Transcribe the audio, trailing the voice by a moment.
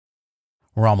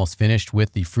We're almost finished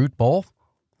with the fruit bowl.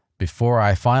 Before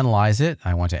I finalize it,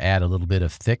 I want to add a little bit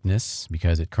of thickness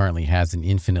because it currently has an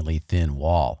infinitely thin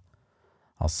wall.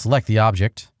 I'll select the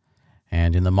object,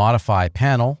 and in the Modify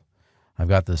panel, I've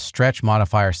got the Stretch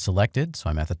modifier selected, so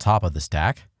I'm at the top of the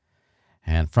stack.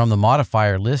 And from the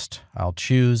modifier list, I'll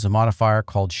choose a modifier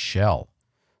called Shell.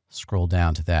 Scroll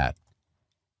down to that.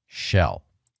 Shell.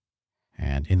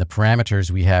 And in the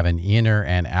parameters, we have an inner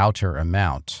and outer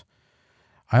amount.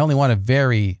 I only want a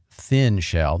very thin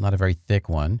shell, not a very thick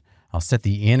one. I'll set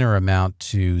the inner amount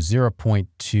to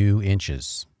 0.2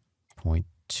 inches.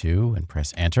 0.2 and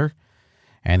press Enter.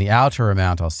 And the outer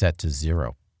amount I'll set to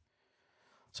 0.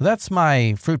 So that's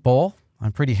my fruit bowl.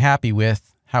 I'm pretty happy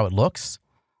with how it looks.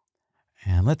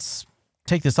 And let's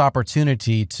take this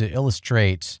opportunity to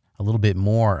illustrate a little bit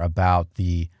more about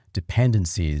the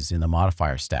dependencies in the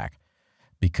modifier stack,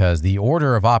 because the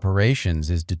order of operations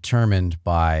is determined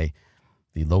by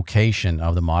the location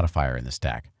of the modifier in the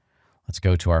stack. Let's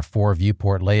go to our 4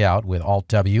 viewport layout with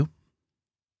Alt-W.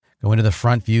 Go into the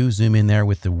front view, zoom in there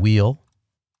with the wheel.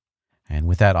 And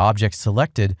with that object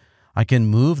selected, I can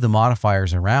move the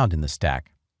modifiers around in the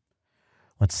stack.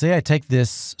 Let's say I take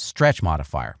this stretch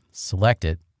modifier, select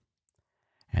it,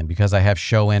 and because I have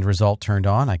Show End Result turned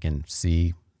on, I can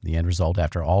see the end result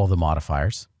after all of the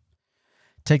modifiers.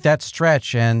 Take that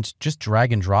stretch and just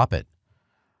drag and drop it.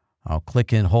 I'll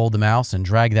click and hold the mouse and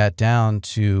drag that down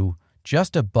to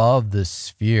just above the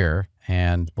sphere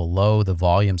and below the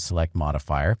volume select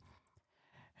modifier.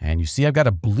 And you see I've got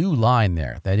a blue line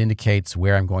there that indicates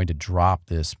where I'm going to drop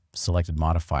this selected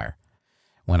modifier.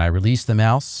 When I release the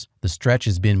mouse, the stretch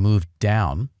has been moved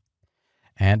down,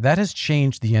 and that has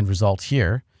changed the end result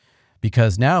here,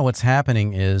 because now what's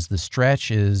happening is the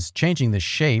stretch is changing the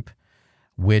shape,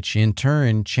 which in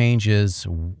turn changes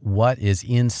what is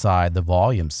inside the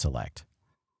volume select.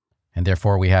 And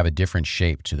therefore we have a different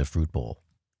shape to the fruit bowl.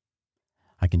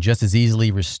 I can just as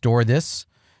easily restore this,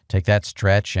 take that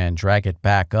stretch and drag it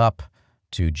back up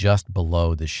to just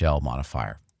below the shell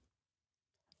modifier.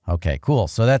 Okay, cool.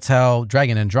 So that's how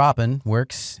dragging and dropping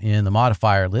works in the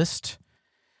modifier list.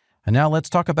 And now let's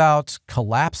talk about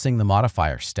collapsing the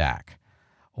modifier stack,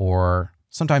 or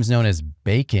sometimes known as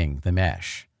baking the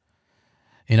mesh.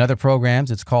 In other programs,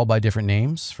 it's called by different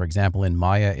names. For example, in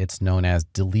Maya, it's known as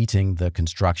deleting the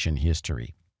construction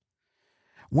history.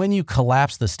 When you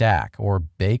collapse the stack or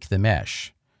bake the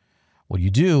mesh, what you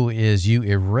do is you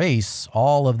erase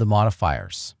all of the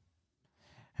modifiers.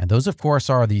 And those, of course,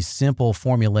 are these simple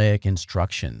formulaic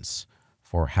instructions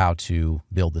for how to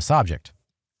build this object.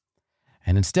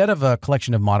 And instead of a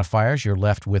collection of modifiers, you're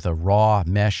left with a raw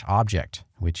mesh object,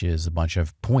 which is a bunch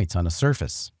of points on a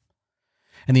surface.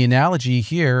 And the analogy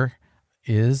here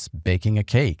is baking a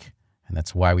cake. And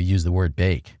that's why we use the word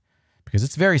bake, because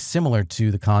it's very similar to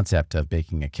the concept of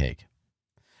baking a cake.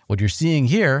 What you're seeing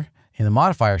here in the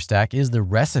modifier stack is the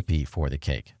recipe for the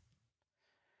cake.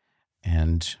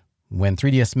 And when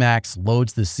 3ds Max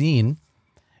loads the scene,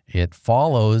 it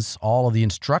follows all of the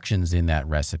instructions in that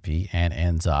recipe and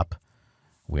ends up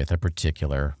with a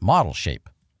particular model shape.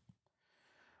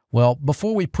 Well,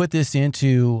 before we put this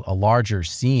into a larger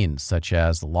scene, such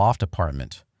as the loft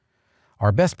apartment,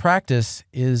 our best practice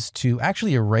is to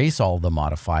actually erase all the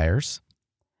modifiers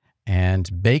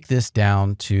and bake this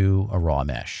down to a raw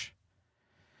mesh.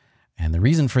 And the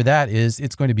reason for that is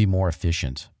it's going to be more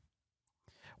efficient.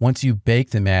 Once you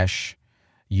bake the mesh,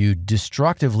 you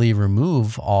destructively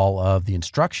remove all of the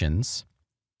instructions,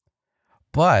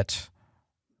 but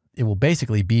it will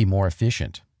basically be more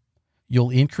efficient.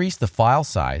 You'll increase the file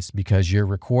size because you're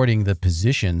recording the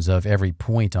positions of every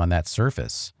point on that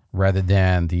surface rather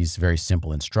than these very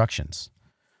simple instructions.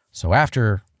 So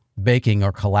after baking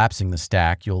or collapsing the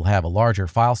stack, you'll have a larger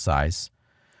file size,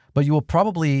 but you will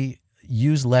probably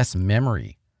use less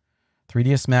memory.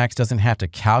 3ds Max doesn't have to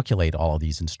calculate all of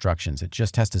these instructions. It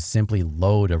just has to simply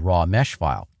load a raw mesh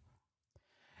file.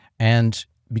 And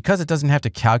because it doesn't have to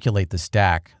calculate the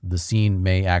stack, the scene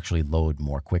may actually load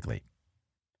more quickly.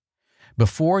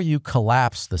 Before you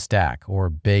collapse the stack or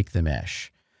bake the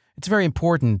mesh, it's very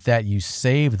important that you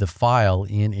save the file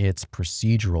in its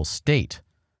procedural state.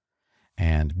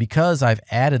 And because I've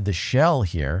added the shell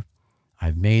here,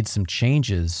 I've made some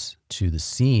changes to the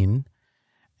scene,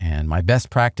 and my best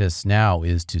practice now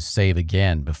is to save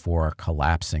again before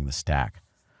collapsing the stack.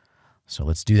 So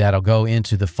let's do that. I'll go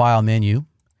into the File menu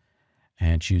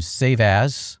and choose Save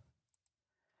As.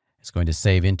 It's going to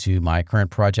save into my current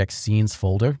project Scenes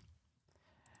folder,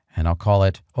 and I'll call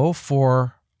it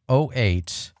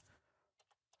 0408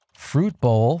 Fruit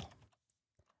Bowl,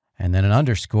 and then an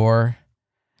underscore.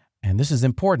 And this is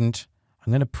important.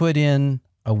 I'm going to put in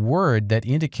a word that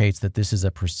indicates that this is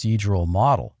a procedural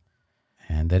model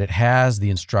and that it has the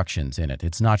instructions in it.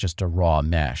 It's not just a raw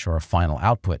mesh or a final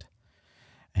output.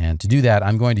 And to do that,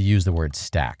 I'm going to use the word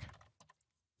stack.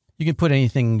 You can put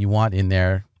anything you want in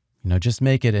there. Just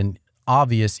make it an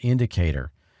obvious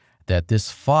indicator that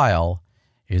this file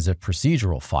is a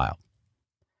procedural file.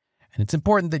 And it's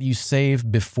important that you save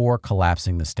before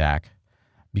collapsing the stack,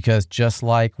 because just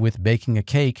like with baking a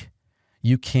cake,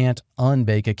 you can't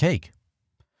unbake a cake.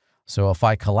 So if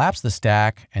I collapse the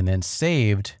stack and then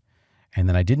saved, and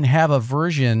then I didn't have a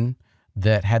version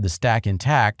that had the stack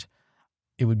intact,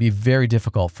 it would be very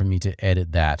difficult for me to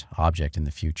edit that object in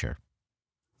the future.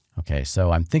 Okay,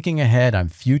 so I'm thinking ahead, I'm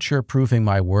future-proofing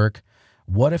my work.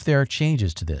 What if there are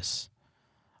changes to this?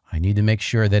 I need to make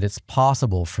sure that it's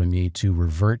possible for me to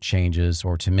revert changes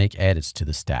or to make edits to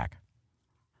the stack.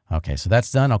 Okay, so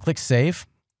that's done. I'll click Save.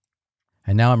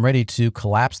 And now I'm ready to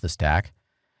collapse the stack.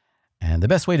 And the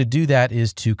best way to do that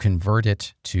is to convert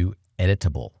it to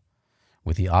editable.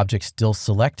 With the object still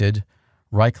selected,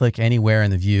 right-click anywhere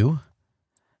in the view.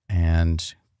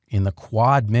 And in the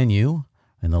quad menu,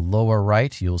 in the lower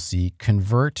right, you'll see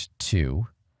Convert To.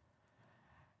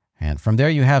 And from there,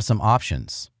 you have some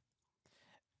options.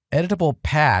 Editable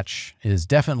patch is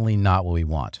definitely not what we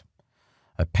want.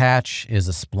 A patch is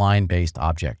a spline-based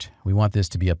object. We want this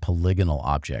to be a polygonal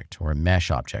object or a mesh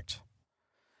object.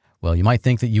 Well, you might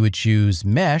think that you would choose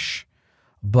mesh,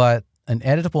 but an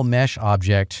editable mesh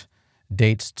object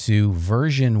dates to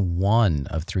version 1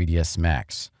 of 3ds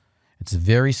Max. It's a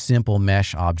very simple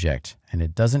mesh object, and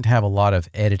it doesn't have a lot of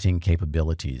editing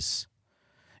capabilities.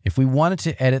 If we wanted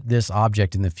to edit this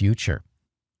object in the future,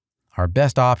 our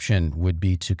best option would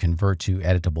be to convert to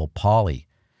editable poly,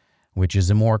 which is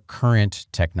a more current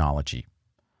technology.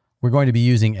 We're going to be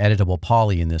using editable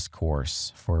poly in this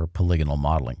course for polygonal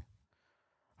modeling.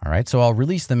 All right, so I'll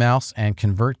release the mouse and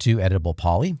convert to editable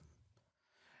poly.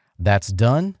 That's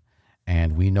done,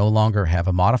 and we no longer have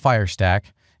a modifier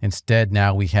stack. Instead,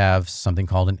 now we have something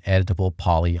called an editable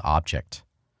poly object.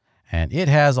 And it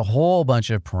has a whole bunch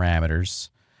of parameters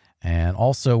and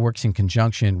also works in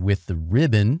conjunction with the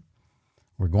ribbon.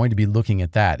 We're going to be looking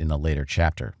at that in a later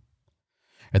chapter.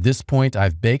 At this point,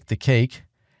 I've baked the cake,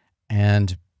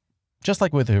 and just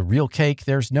like with a real cake,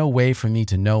 there's no way for me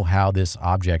to know how this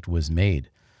object was made.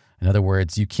 In other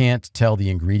words, you can't tell the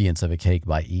ingredients of a cake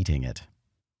by eating it.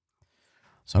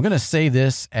 So I'm going to save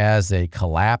this as a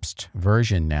collapsed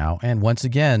version now, and once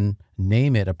again,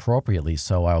 name it appropriately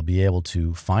so I'll be able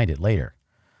to find it later.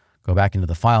 Go back into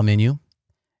the File menu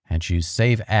and choose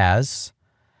Save As,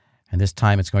 and this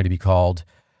time it's going to be called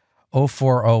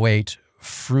 0408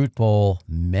 Fruit Bowl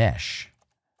Mesh.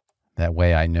 That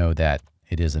way I know that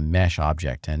it is a mesh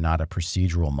object and not a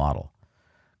procedural model.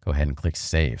 Go ahead and click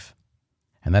Save.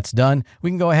 And that's done. We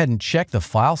can go ahead and check the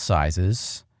file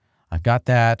sizes. I've got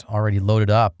that already loaded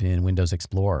up in Windows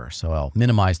Explorer, so I'll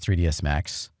minimize 3ds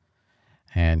Max.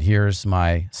 And here's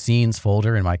my scenes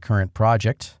folder in my current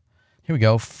project. Here we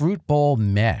go. Fruit Bowl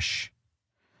Mesh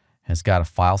has got a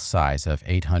file size of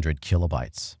 800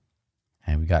 kilobytes.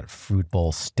 And we've got Fruit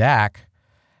Bowl Stack,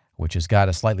 which has got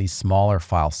a slightly smaller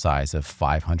file size of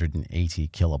 580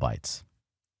 kilobytes.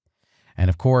 And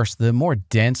of course, the more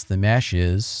dense the mesh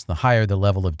is, the higher the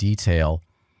level of detail,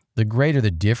 the greater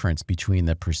the difference between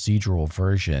the procedural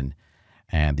version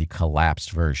and the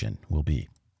collapsed version will be.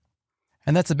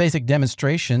 And that's a basic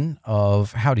demonstration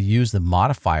of how to use the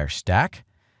modifier stack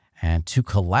and to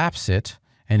collapse it,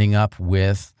 ending up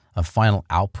with a final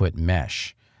output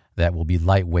mesh that will be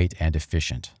lightweight and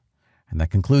efficient. And that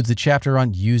concludes the chapter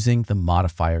on using the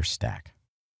modifier stack.